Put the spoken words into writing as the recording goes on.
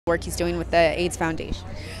work he's doing with the AIDS Foundation?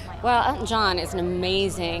 Well, Elton John is an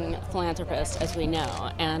amazing philanthropist, as we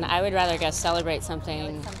know, and I would rather go celebrate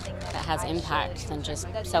something that has impact than just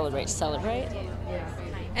celebrate to celebrate.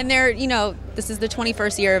 And this is the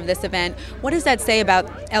 21st year of this event. What does that say about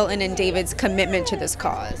Elton and David's commitment to this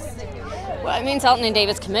cause? Well, it means Elton and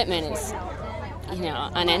David's commitment is,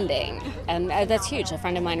 unending, and that's huge. A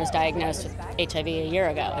friend of mine was diagnosed with HIV a year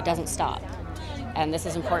ago. It doesn't stop. And this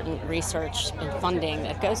is important research and funding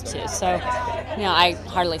that goes to. So, I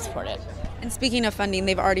heartily support it. And speaking of funding,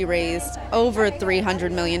 they've already raised over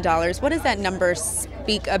 $300 million. What does that number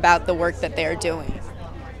speak about the work that they're doing?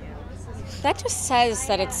 That just says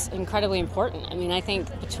that it's incredibly important. I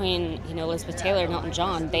think between Elizabeth Taylor and Elton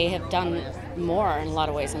John, they have done more in a lot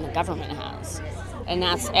of ways than the government has,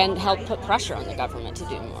 and helped put pressure on the government to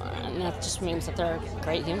do more. And that just means that they're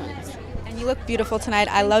great humans. And you look beautiful tonight.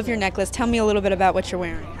 I love your necklace. Tell me a little bit about what you're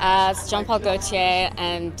wearing. It's Jean Paul Gaultier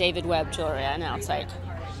and David Webb jewelry. I know it's like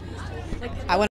I want